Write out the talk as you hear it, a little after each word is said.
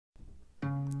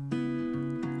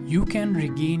you can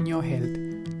regain your health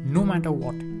no matter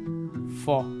what.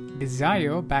 For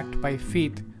desire backed by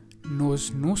faith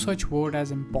knows no such word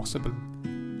as impossible.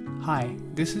 Hi,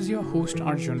 this is your host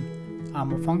Arjun.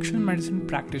 I'm a functional medicine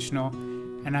practitioner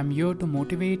and I'm here to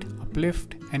motivate,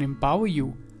 uplift, and empower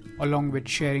you along with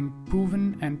sharing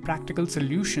proven and practical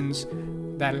solutions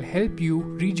that'll help you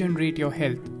regenerate your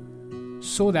health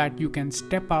so that you can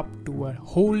step up to a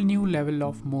whole new level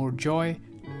of more joy,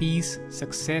 peace,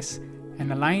 success,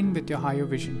 and align with your higher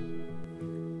vision.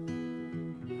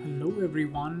 Hello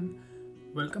everyone,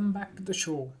 welcome back to the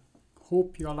show.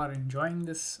 Hope you all are enjoying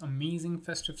this amazing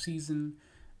festive season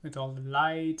with all the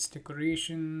lights,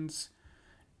 decorations,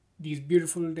 these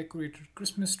beautiful decorated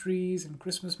Christmas trees and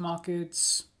Christmas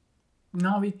markets.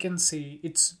 Now we can say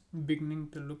it's beginning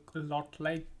to look a lot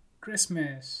like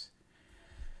Christmas.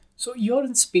 So here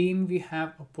in Spain we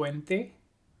have a puente,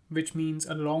 which means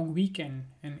a long weekend,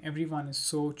 and everyone is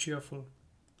so cheerful.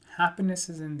 Happiness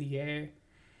is in the air.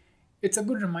 It's a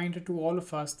good reminder to all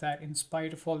of us that in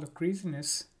spite of all the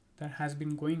craziness that has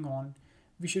been going on,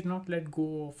 we should not let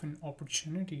go of an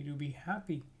opportunity to be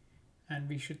happy, and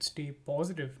we should stay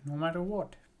positive no matter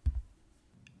what.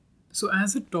 So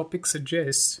as the topic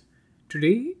suggests,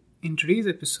 in today's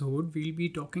episode, we'll be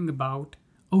talking about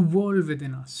a world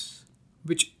within us,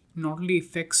 which not only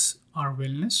affects our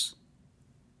wellness,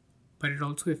 but it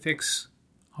also affects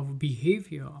our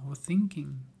behavior, our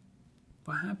thinking,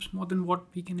 perhaps more than what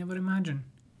we can ever imagine.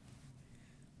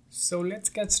 So let's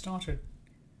get started.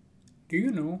 Do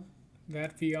you know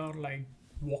that we are like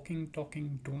walking,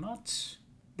 talking donuts?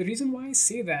 The reason why I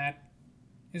say that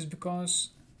is because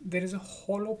there is a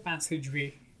hollow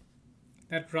passageway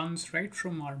that runs right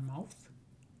from our mouth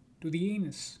to the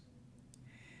anus.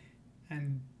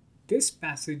 And this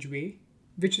passageway,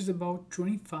 which is about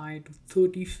 25 to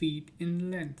 30 feet in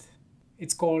length,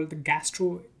 it's called the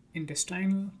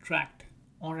gastrointestinal tract,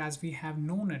 or as we have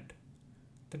known it,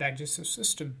 the digestive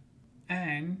system.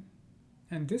 And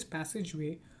this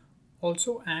passageway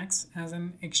also acts as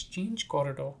an exchange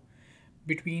corridor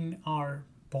between our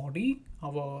body,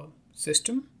 our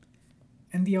system,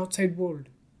 and the outside world.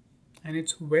 And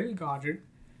it's well guarded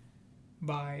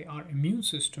by our immune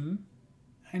system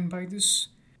and by this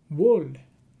world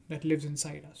that lives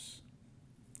inside us,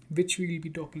 which we will be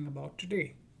talking about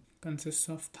today. Consists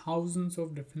of thousands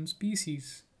of different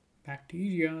species: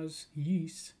 bacteria,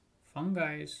 yeast,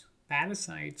 fungi,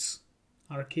 parasites,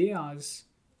 archaeas,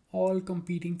 all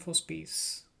competing for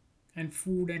space and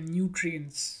food and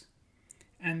nutrients.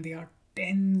 And there are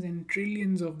tens and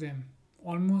trillions of them,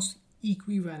 almost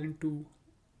equivalent to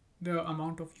the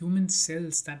amount of human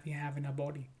cells that we have in our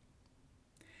body.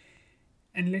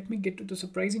 And let me get to the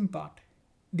surprising part.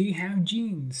 They have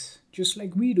genes, just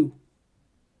like we do.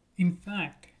 In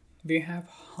fact, they have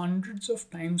hundreds of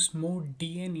times more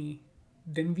DNA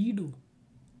than we do.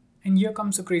 And here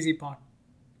comes the crazy part.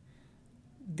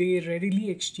 They readily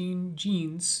exchange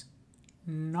genes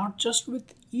not just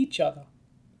with each other,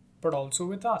 but also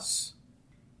with us.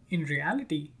 In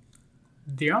reality,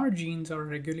 their genes are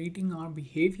regulating our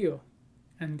behavior,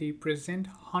 and they present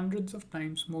hundreds of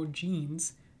times more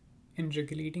genes in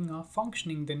regulating our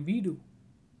functioning than we do.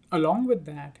 Along with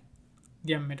that,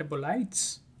 their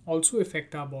metabolites also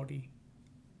affect our body,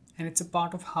 and it's a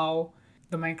part of how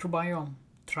the microbiome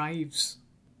thrives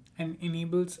and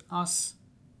enables us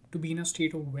to be in a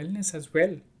state of wellness as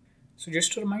well. So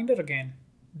just a reminder again,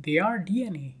 their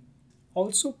DNA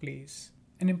also plays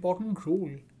an important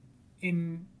role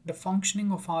in the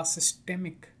functioning of our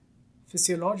systemic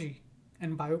physiology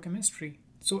and biochemistry.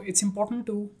 So it's important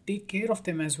to take care of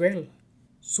them as well.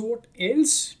 So what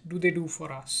else do they do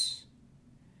for us?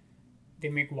 They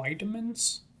make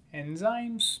vitamins,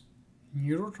 enzymes,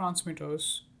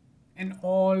 neurotransmitters, and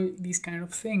all these kind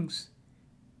of things.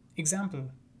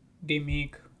 Example, they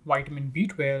make vitamin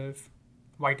B12,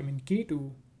 vitamin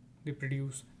K2, they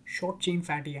produce short chain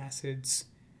fatty acids,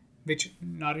 which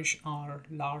nourish our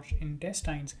large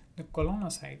intestines, the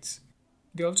colonocytes.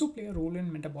 They also play a role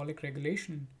in metabolic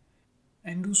regulation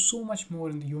and do so much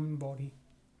more in the human body.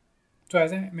 So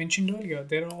as I mentioned earlier,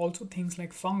 there are also things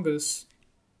like fungus,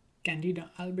 Candida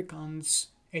albicans,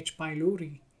 H.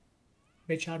 pylori,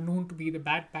 which are known to be the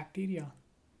bad bacteria.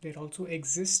 They also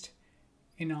exist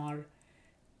in our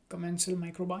commensal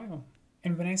microbiome.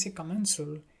 And when I say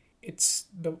commensal, it's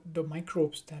the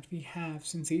microbes that we have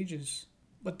since ages.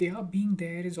 But their being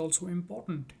there is also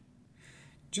important.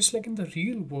 Just like in the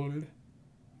real world,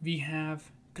 we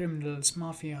have criminals,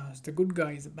 mafias, the good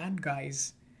guys, the bad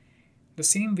guys. The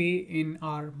same way in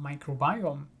our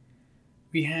microbiome,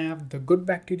 we have the good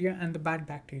bacteria and the bad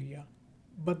bacteria.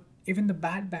 But even the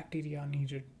bad bacteria are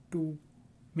needed to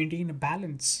maintain a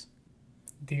balance.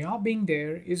 They are being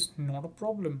there is not a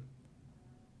problem.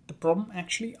 The problem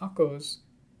actually occurs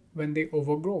when they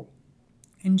overgrow.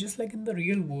 And just like in the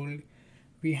real world,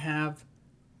 we have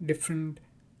different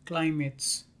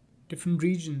climates, different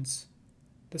regions.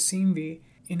 The same way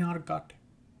in our gut,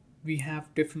 we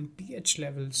have different pH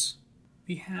levels,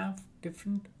 we have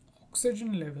different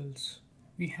oxygen levels,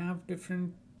 we have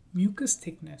different mucus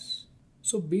thickness.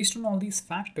 So, based on all these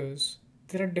factors,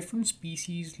 there are different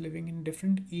species living in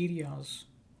different areas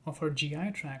of our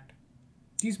GI tract.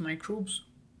 These microbes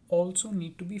also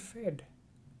need to be fed.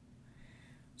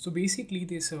 So, basically,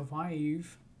 they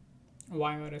survive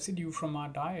via residue from our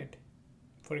diet.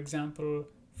 For example,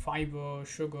 fiber,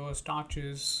 sugar,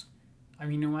 starches,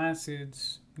 amino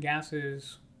acids,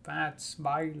 gases, fats,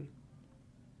 bile.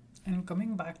 And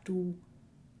coming back to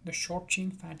the short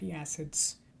chain fatty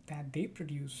acids that they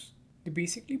produce, they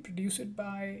basically produce it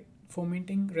by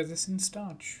fermenting resistant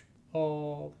starch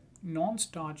or non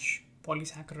starch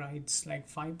polysaccharides like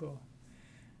fiber,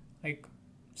 like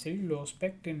cellulose,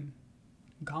 pectin,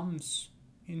 gums,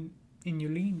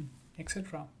 inulin,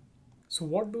 etc. So,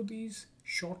 what do these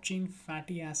short chain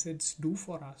fatty acids do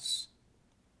for us?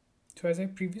 So, as I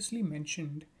previously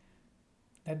mentioned,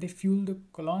 that they fuel the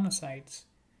colonocytes,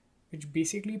 which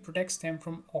basically protects them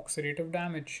from oxidative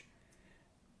damage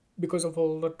because of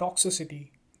all the toxicity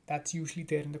that's usually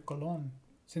there in the colon.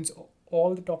 Since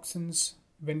all the toxins,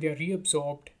 when they are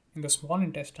reabsorbed in the small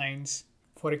intestines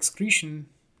for excretion,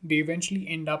 they eventually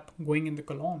end up going in the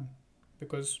colon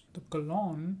because the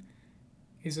colon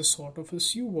is a sort of a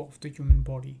sewer of the human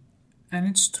body. And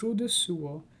it's through this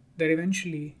sewer that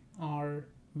eventually our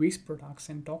waste products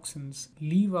and toxins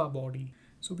leave our body.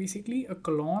 So basically, a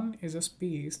colon is a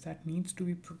space that needs to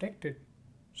be protected.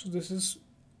 So, this is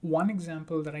one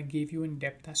example that I gave you in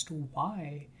depth as to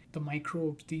why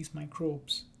these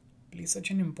microbes, play such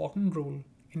an important role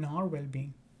in our well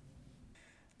being.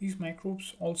 These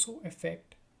microbes also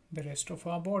affect the rest of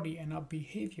our body and our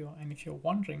behavior. And if you're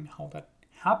wondering how that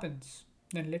happens,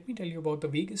 then let me tell you about the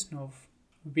vagus nerve.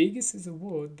 Vagus is a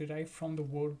word derived from the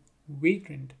word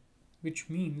vagrant, which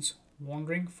means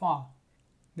wandering far.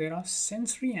 There are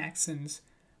sensory accents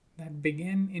that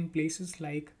begin in places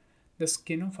like the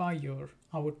skin of our ear,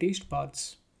 our taste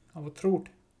buds, our throat,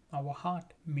 our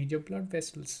heart, major blood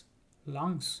vessels,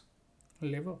 lungs,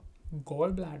 liver,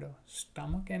 gallbladder,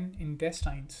 stomach, and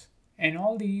intestines. And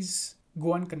all these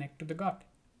go and connect to the gut.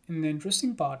 And the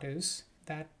interesting part is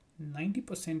that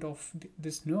 90% of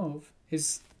this nerve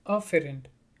is afferent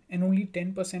and only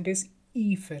 10% is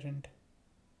efferent.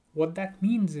 What that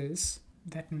means is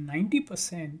that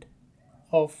 90%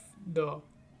 of the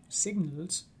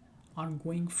signals are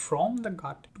going from the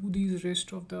gut to these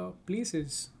rest of the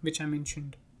places which I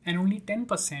mentioned, and only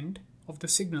 10% of the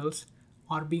signals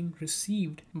are being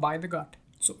received by the gut.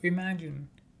 So imagine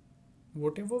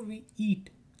whatever we eat,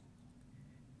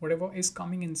 whatever is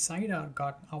coming inside our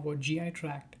gut, our GI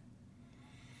tract,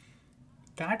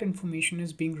 that information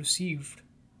is being received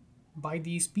by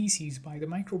these species, by the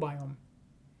microbiome.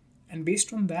 And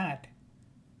based on that,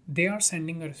 they are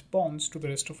sending a response to the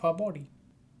rest of our body.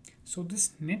 So,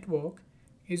 this network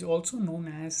is also known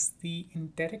as the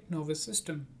enteric nervous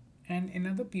system. And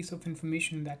another piece of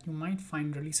information that you might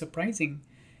find really surprising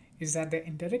is that the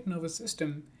enteric nervous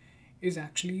system is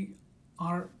actually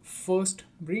our first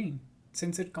brain,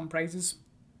 since it comprises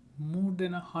more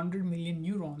than 100 million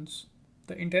neurons.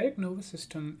 The enteric nervous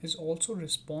system is also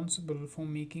responsible for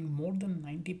making more than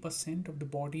 90% of the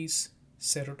body's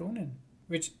serotonin,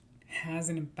 which has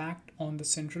an impact on the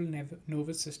central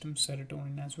nervous system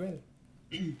serotonin as well.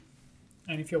 And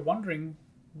if you're wondering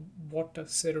what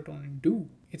does serotonin do,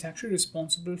 it's actually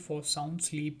responsible for sound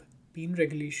sleep, pain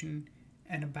regulation,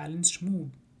 and a balanced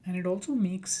mood. And it also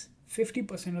makes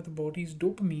 50% of the body's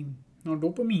dopamine. Now,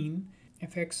 dopamine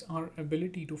affects our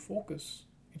ability to focus.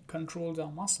 It controls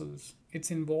our muscles.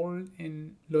 It's involved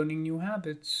in learning new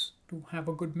habits, to have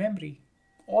a good memory.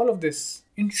 All of this,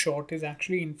 in short, is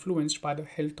actually influenced by the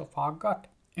health of our gut.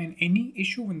 And any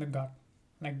issue in the gut,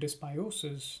 like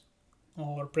dysbiosis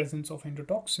or presence of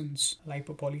endotoxins,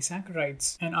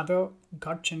 lipopolysaccharides, and other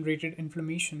gut-generated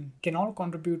inflammation, can all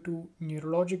contribute to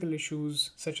neurological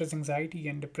issues such as anxiety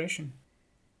and depression.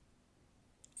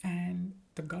 And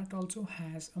the gut also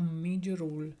has a major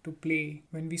role to play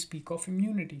when we speak of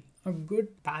immunity. A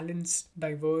good, balanced,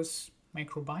 diverse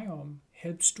microbiome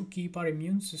helps to keep our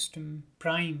immune system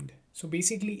primed. So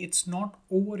basically, it's not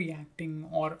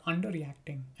overreacting or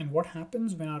underreacting. And what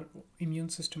happens when our immune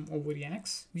system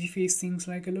overreacts? We face things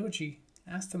like allergy,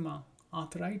 asthma,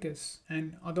 arthritis,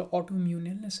 and other autoimmune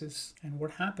illnesses. And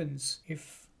what happens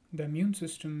if the immune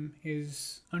system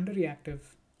is underreactive?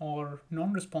 or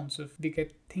non-responsive, they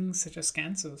get things such as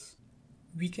cancers.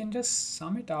 We can just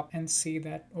sum it up and say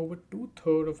that over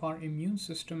two-thirds of our immune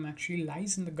system actually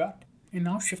lies in the gut. And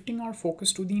now shifting our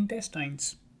focus to the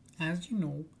intestines. As you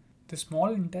know, the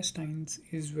small intestines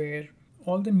is where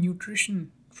all the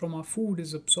nutrition from our food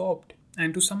is absorbed,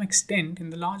 and to some extent in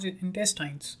the large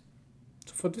intestines.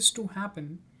 So for this to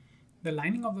happen, the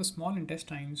lining of the small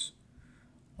intestines,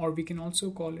 or we can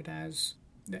also call it as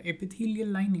the epithelial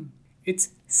lining,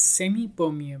 it's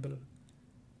semi-permeable.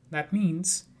 That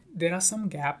means there are some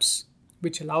gaps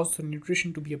which allows the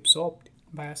nutrition to be absorbed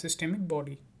by our systemic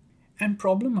body. And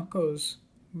problem occurs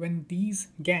when these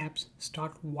gaps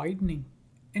start widening.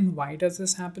 And why does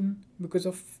this happen? Because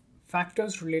of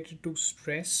factors related to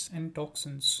stress and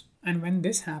toxins. And when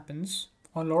this happens,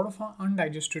 a lot of our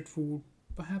undigested food,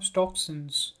 perhaps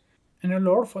toxins, and a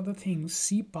lot of other things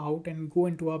seep out and go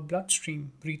into our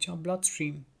bloodstream, reach our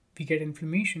bloodstream. We get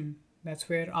inflammation. That's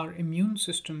where our immune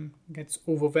system gets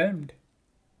overwhelmed.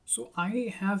 So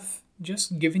I have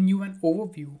just given you an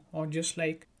overview, or just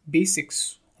like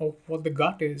basics of what the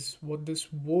gut is, what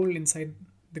this world inside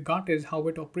the gut is, how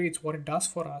it operates, what it does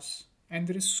for us. And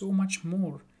there is so much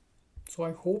more. So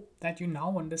I hope that you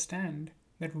now understand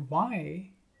that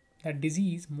why that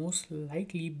disease most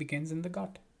likely begins in the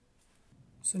gut.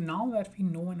 So now that we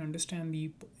know and understand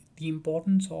the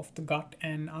importance of the gut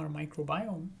and our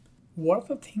microbiome, what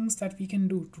are the things that we can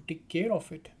do to take care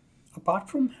of it? Apart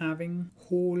from having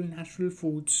whole natural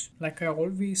foods, like I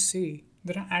always say,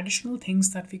 there are additional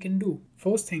things that we can do.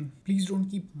 First thing, please don't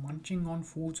keep munching on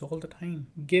foods all the time.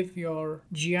 Give your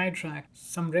GI tract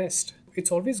some rest.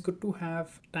 It's always good to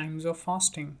have times of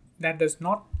fasting. That does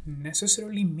not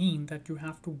necessarily mean that you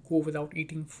have to go without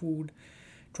eating food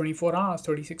 24 hours,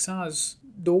 36 hours.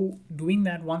 Though doing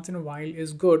that once in a while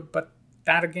is good, but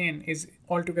that again is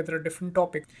altogether a different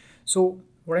topic. So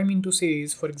what I mean to say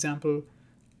is, for example,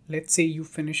 let's say you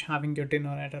finish having your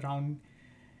dinner at around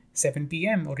 7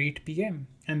 p.m. or 8 p.m.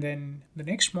 and then the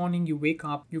next morning you wake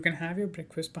up, you can have your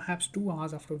breakfast perhaps 2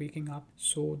 hours after waking up.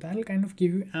 So that'll kind of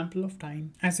give you ample of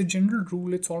time. As a general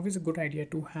rule, it's always a good idea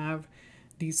to have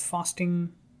these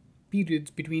fasting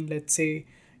periods between, let's say,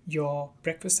 your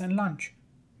breakfast and lunch,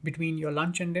 between your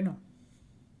lunch and dinner.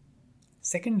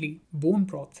 Secondly, bone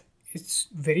broth. It's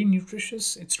very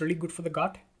nutritious. It's really good for the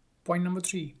gut. Point number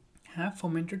 3, have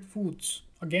fermented foods.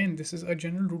 Again, this is a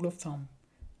general rule of thumb.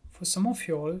 For some of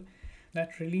y'all,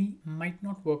 that really might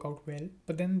not work out well,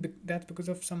 but then that's because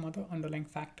of some other underlying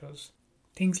factors.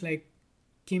 Things like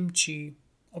kimchi,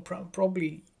 or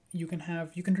probably you can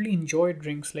really enjoy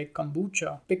drinks like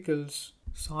kombucha, pickles,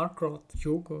 sauerkraut,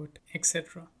 yogurt,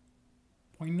 etc.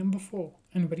 Point number 4,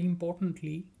 and very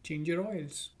importantly, change your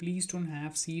oils. Please don't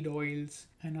have seed oils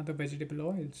and other vegetable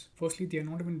oils. Firstly, they are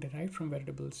not even derived from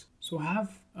vegetables. So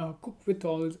have cooked with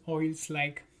oils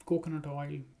like coconut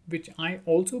oil, which I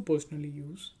also personally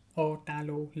use, or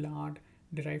tallow, lard,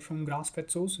 derived from grass-fed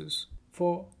sources.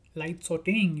 For light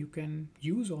sauteing, you can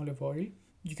use olive oil.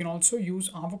 You can also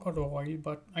use avocado oil,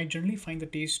 but I generally find the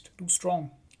taste too strong.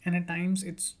 And at times,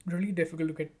 it's really difficult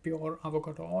to get pure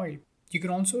avocado oil. You can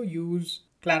also use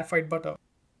clarified butter.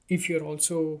 If you're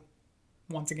also,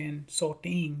 once again,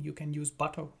 sauteing, you can use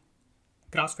butter,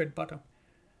 grass-fed butter.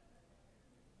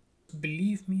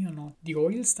 Believe me or not, the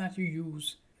oils that you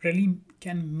use really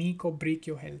can make or break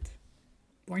your health.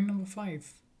 Point number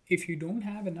 5, if you don't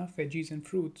have enough veggies and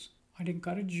fruits, I'd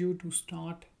encourage you to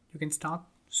you can start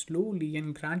slowly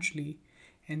and gradually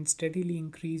and steadily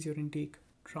increase your intake.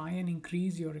 Try and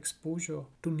increase your exposure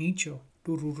to nature,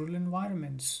 to rural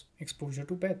environments, exposure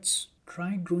to pets.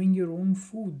 Try growing your own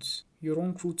foods, your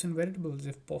own fruits and vegetables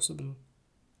if possible.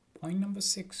 Point number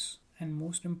 6, and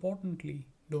most importantly,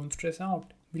 don't stress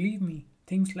out. Believe me,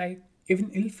 things like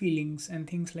even ill feelings and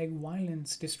things like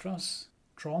violence, distrust,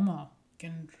 trauma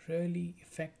can really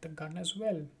affect the gut as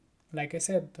well. Like I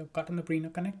said, the gut and the brain are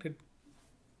connected.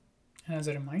 And as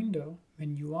a reminder,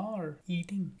 when you are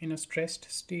eating in a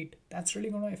stressed state, that's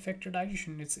really going to affect your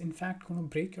digestion. It's in fact going to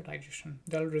break your digestion.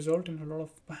 That'll result in a lot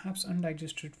of perhaps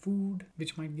undigested food,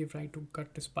 which might give rise to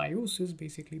gut dysbiosis,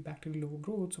 basically bacterial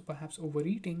overgrowth, or perhaps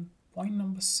overeating. Point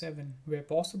number 7, where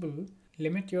possible,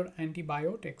 limit your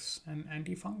antibiotics and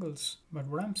antifungals. But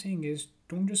what I'm saying is,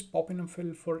 don't just pop in a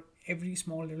pill for every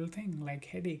small little thing like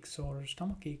headaches or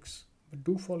stomach aches, but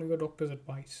do follow your doctor's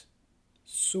advice.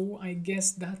 So I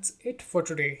guess that's it for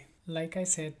today. Like I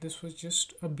said, this was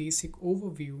just a basic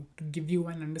overview to give you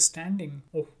an understanding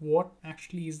of what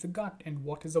actually is the gut and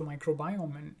what is the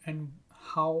microbiome and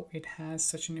how it has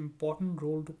such an important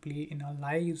role to play in our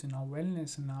lives, in our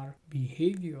wellness, in our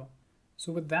behavior.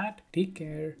 So with that, take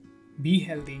care, be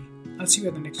healthy. I'll see you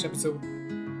at the next episode.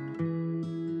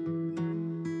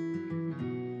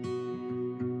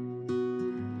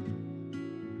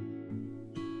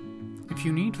 If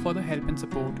you need further help and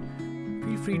support,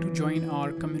 feel free to join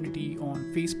our community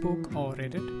on Facebook or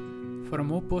Reddit. For a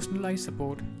more personalized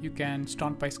support, you can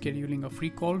start by scheduling a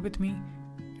free call with me.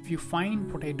 If you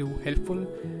find what I do helpful,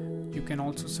 you can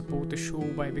also support the show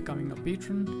by becoming a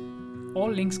patron. All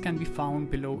links can be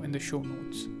found below in the show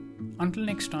notes. Until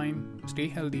next time, stay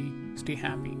healthy, stay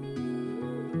happy.